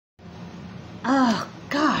Oh,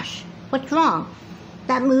 gosh. What's wrong?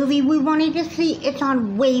 That movie we wanted to see, it's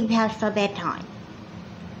on way past our bedtime.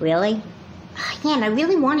 Really? Yeah, and I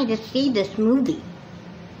really wanted to see this movie.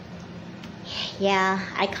 Yeah,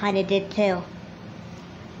 I kind of did too.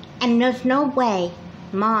 And there's no way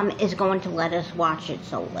Mom is going to let us watch it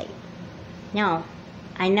so late. No,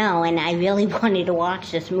 I know, and I really wanted to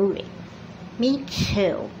watch this movie. Me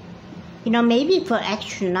too. You know, maybe for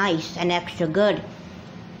extra nice and extra good,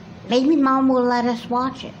 maybe Mom will let us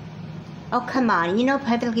watch it. Oh, come on, you know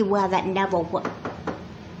perfectly well that never would.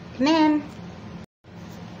 Come in.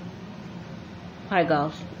 Hi,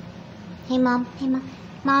 girls. Hey, Mom. Hey, Mom.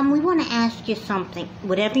 Mom, we want to ask you something.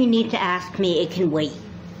 Whatever you need to ask me, it can wait.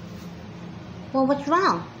 Well, what's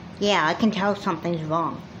wrong? Yeah, I can tell something's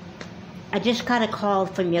wrong. I just got a call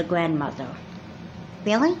from your grandmother.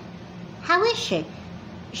 Really? How is she?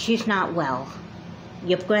 She's not well.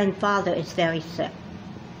 Your grandfather is very sick.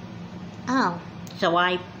 Oh, so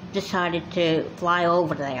I decided to fly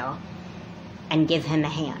over there and give him a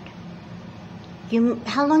hand.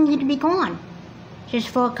 How long are you to be gone? Just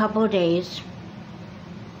for a couple of days.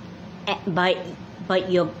 But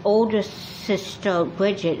your older sister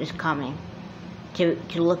Bridget is coming to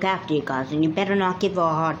look after you guys, and you better not give her a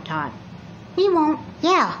hard time. We won't.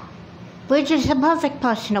 Yeah. Bridget's the perfect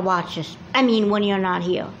person to watch us. I mean, when you're not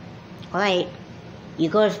here. Alright. You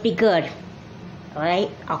girls be good.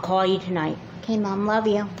 Alright? I'll call you tonight. Okay, Mom. Love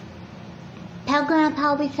you. Tell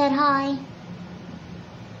Grandpa we said hi.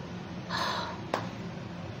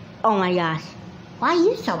 Oh my gosh. Why are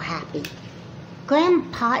you so happy?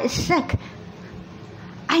 Grandpa is sick.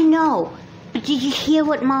 I know. But did you hear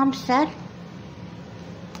what Mom said?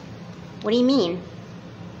 What do you mean?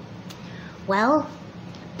 Well,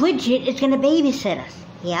 Bridget is going to babysit us.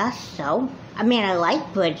 Yeah, so? I mean, I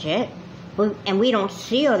like Bridget. And we don't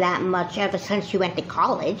see her that much ever since she went to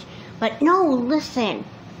college. But no, listen.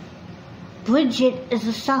 Bridget is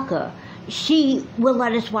a sucker. She will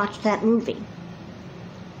let us watch that movie.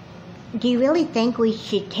 Do you really think we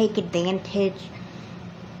should take advantage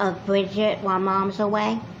of Bridget while Mom's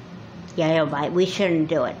away? Yeah, you're right. We shouldn't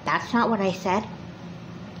do it. That's not what I said.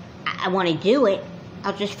 I want to do it.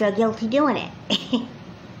 I'll just feel guilty doing it.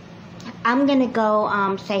 I'm going to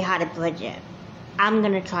go say hi to Bridget. I'm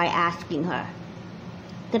going to try asking her.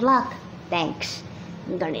 Good luck. Thanks.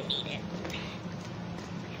 I'm going to need it.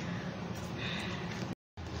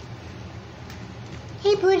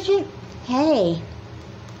 Hey, Bridget. Hey.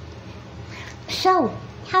 So,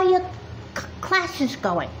 how are your classes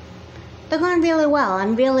going? They're going really well.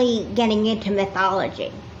 I'm really getting into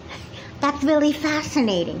mythology. That's really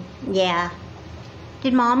fascinating. Yeah.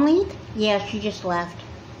 Did Mom leave? Yeah, she just left.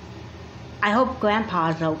 I hope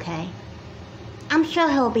Grandpa's okay. I'm sure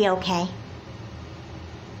he'll be okay.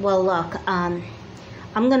 Well, look, I'm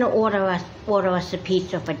gonna order us a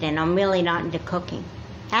pizza for dinner. I'm really not into cooking.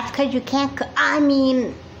 That's because you can't cook. I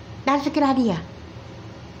mean, that's a good idea.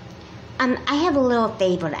 I have a little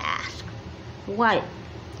favor to ask. What?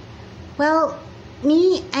 Well,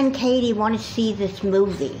 me and Katie want to see this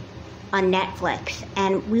movie on Netflix,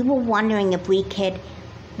 and we were wondering if we could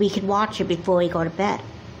watch it before we go to bed.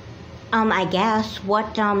 I guess.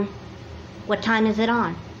 What time is it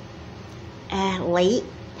on? Late?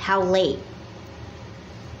 How late?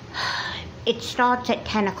 It starts at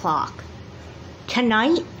 10 o'clock.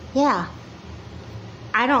 Tonight? Yeah.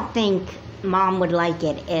 I don't think Mom would like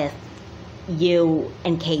it if you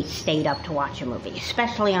and Kate stayed up to watch a movie,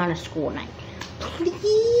 especially on a school night.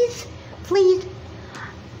 Please, please.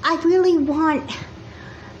 I really want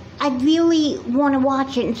to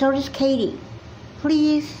watch it, and so does Katie.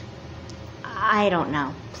 Please. I don't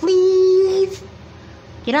know. Please.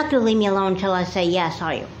 You're not going to leave me alone until I say yes,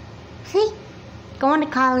 are you? See? Going to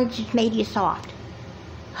college has made you soft.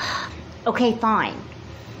 Okay, fine.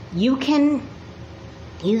 You can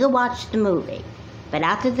watch the movie. But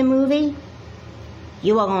after the movie,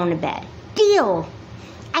 you are going to bed. Deal!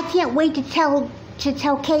 I can't wait to tell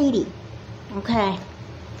Katie. Okay.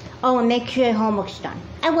 Oh, and make sure your homework's done.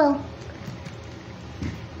 I will.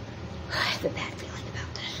 I have a bad feeling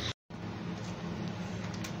about this.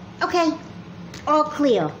 Okay. All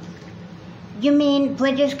clear. You mean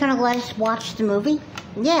Bridget's gonna let us watch the movie?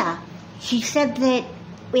 Yeah. She said that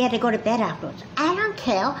we had to go to bed afterwards. I don't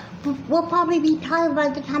care. We'll probably be tired by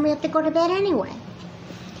the time we have to go to bed anyway.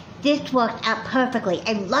 This worked out perfectly.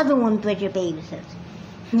 I love it when Bridget babysits.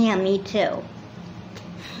 Yeah, me too.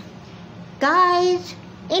 Guys,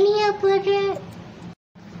 in here, Bridget?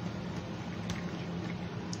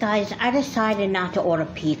 Guys, I decided not to order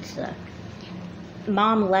pizza.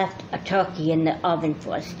 Mom left a turkey in the oven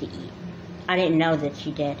for us to eat. I didn't know that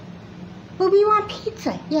she did. But we want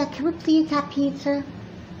pizza. Yeah, can we please have pizza?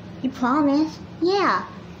 You promise? Yeah.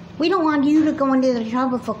 We don't want you to go into the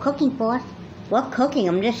trouble for cooking for us. What cooking?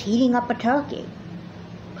 I'm just heating up a turkey.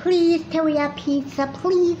 Please, can we have pizza?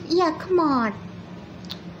 Please? Yeah, come on.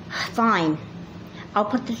 Fine. I'll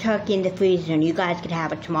put the turkey in the freezer and you guys can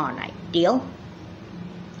have it tomorrow night. Deal?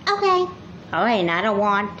 Okay. Alright, and I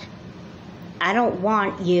don't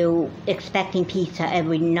want you expecting pizza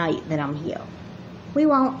every night that I'm here. We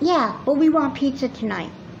won't, yeah, but we want pizza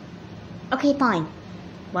tonight. Okay, fine.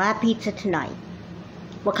 We'll have pizza tonight.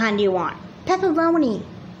 What kind do you want? Pepperoni.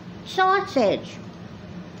 Sausage.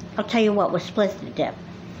 I'll tell you what, we'll split the dip.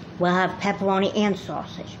 We'll have pepperoni and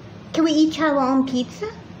sausage. Can we each have our own pizza?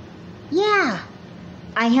 Yeah.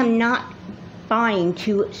 I am not buying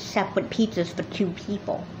 2 separate pizzas for 2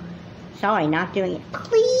 people. Sorry, not doing it.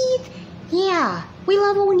 Please? Yeah. We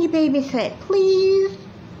love it when you babysit. Please?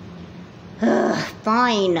 Ugh,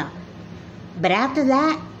 fine. But after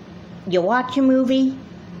that, you watch a movie,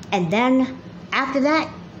 and then after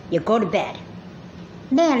that, you go to bed.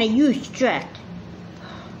 Man, are you strict?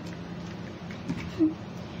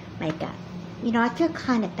 My God. You know, I feel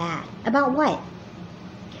kind of bad. About what?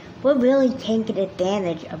 We're really taking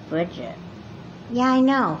advantage of Bridget. Yeah, I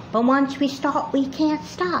know. But once we start, we can't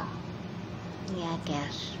stop. Yeah, I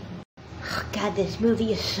guess. Oh, God, this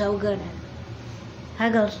movie is so good. I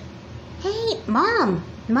goes, hey, Mom.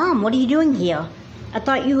 Mom, what are you doing here? I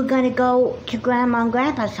thought you were going to go to Grandma and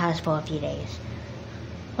Grandpa's house for a few days.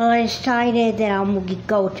 Well, I decided that I'm going to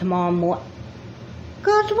go tomorrow morning.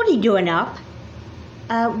 Girls, what are you doing up?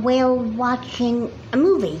 We're watching a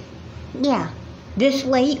movie. Yeah. This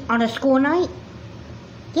late on a school night?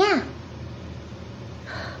 Yeah.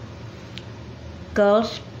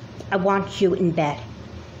 Girls, I want you in bed.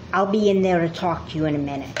 I'll be in there to talk to you in a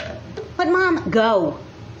minute. But Mom, go.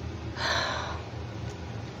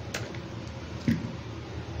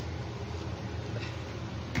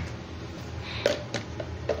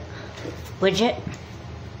 Bridget,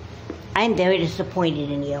 I'm very disappointed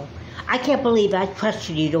in you. I can't believe I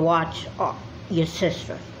trusted you to watch your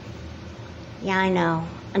sister. Yeah, I know.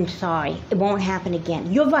 I'm sorry. It won't happen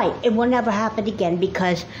again. You're right. It will never happen again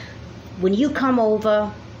because when you come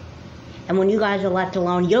over and when you guys are left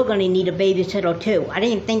alone, you're going to need a babysitter too. I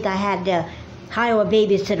didn't think I had to hire a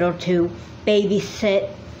babysitter to babysit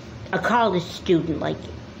a college student like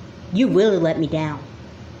you. You really let me down.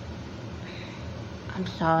 I'm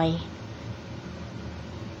sorry.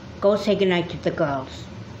 Go say goodnight to the girls.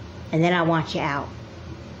 And then I want you out.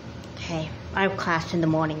 Okay. I have class in the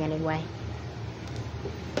morning anyway.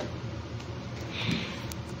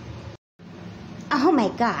 Oh my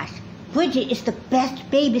gosh. Bridget is the best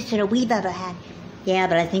babysitter we've ever had. Yeah,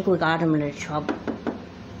 but I think we got him into trouble.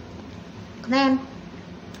 Come in.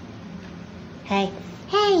 Hey.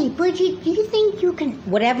 Hey, Bridget, do you think you can...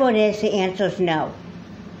 Whatever it is, the answer is no.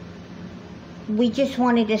 We just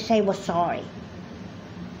wanted to say we're sorry.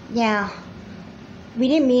 Yeah. We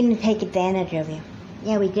didn't mean to take advantage of you.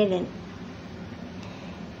 Yeah, we didn't.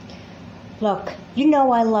 Look, you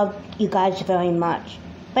know I love you guys very much.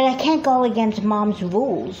 But I can't go against Mom's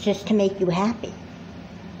rules just to make you happy.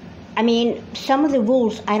 I mean, some of the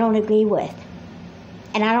rules I don't agree with.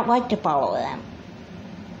 And I don't like to follow them.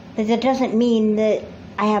 But that doesn't mean that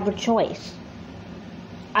I have a choice.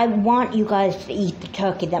 I want you guys to eat the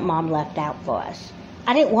turkey that Mom left out for us.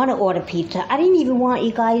 I didn't want to order pizza. I didn't even want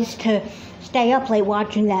you guys to stay up late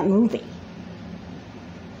watching that movie.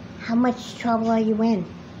 How much trouble are you in?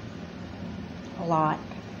 A lot.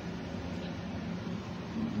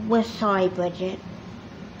 We're sorry, Bridget.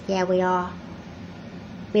 Yeah, we are.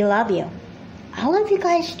 We love you. I love you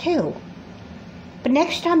guys too. But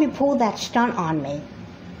next time you pull that stunt on me,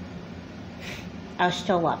 I'll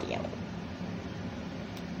still love you.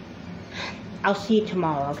 I'll see you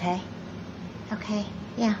tomorrow, okay? Okay,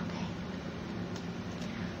 yeah, okay.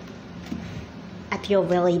 I feel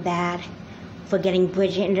really bad for getting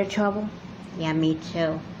Bridget into trouble. Yeah, me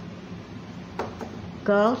too.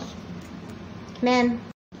 Girls, come in.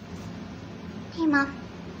 Hey, Mom.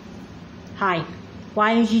 Hi.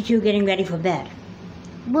 Why aren't you two getting ready for bed?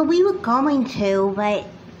 Well, we were going to, but...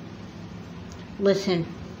 Listen,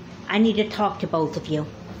 I need to talk to both of you.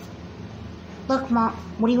 Look, Mom,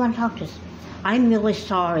 what do you want to talk to us? I'm really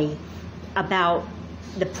sorry about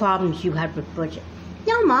the problems you had with Bridget.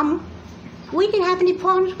 No, Mom. We didn't have any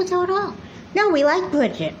problems with her at all. No, we like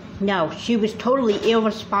Bridget. No, she was totally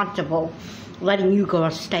irresponsible letting you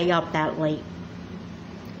girls stay up that late.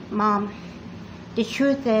 Mom, the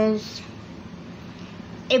truth is,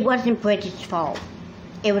 it wasn't Bridget's fault.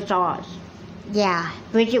 It was ours. Yeah,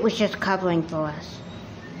 Bridget was just covering for us.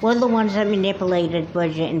 We're the ones that manipulated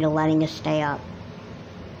Bridget into letting us stay up.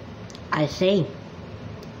 I see.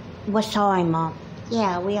 We're sorry, Mom.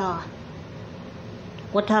 Yeah, we are.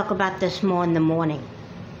 We'll talk about this more in the morning.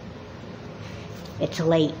 It's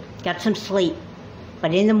late. Get some sleep.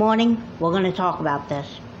 But in the morning, we're going to talk about this.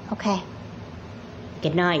 Okay.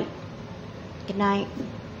 Good night. Good night.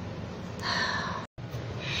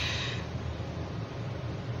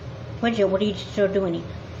 Bridget, what are you still doing?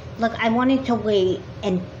 Look, I wanted to wait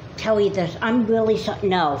and tell you this. I'm really sorry.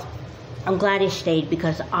 No. I'm glad he stayed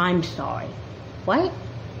because I'm sorry. What?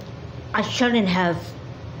 I shouldn't have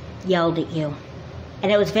yelled at you.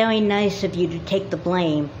 And it was very nice of you to take the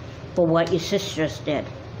blame for what your sisters did.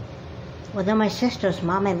 Well, they're my sisters,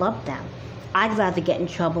 Mom. I love them. I'd rather get in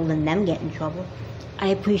trouble than them get in trouble. I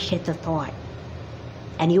appreciate the thought.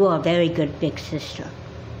 And you are a very good big sister.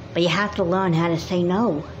 But you have to learn how to say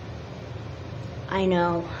no. I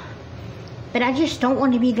know. But I just don't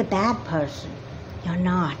want to be the bad person. You're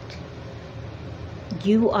not.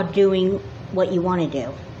 You are doing what you want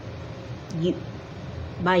to do.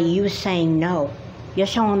 By you saying no, you're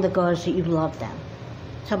showing the girls that you love them.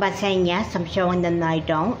 So by saying yes, I'm showing them that I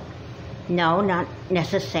don't? No, not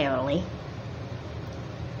necessarily.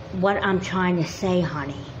 What I'm trying to say,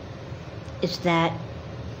 honey, is that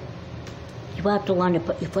you have to learn to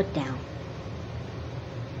put your foot down.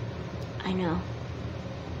 I know.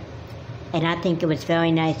 And I think it was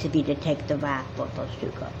very nice of you to take the rap for those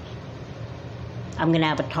two girls. I'm going to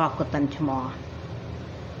have a talk with them tomorrow.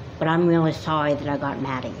 But I'm really sorry that I got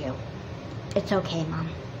mad at you. It's okay, Mom.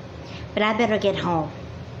 But I better get home.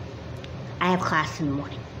 I have class in the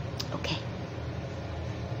morning. Okay.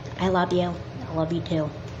 I love you. I love you too.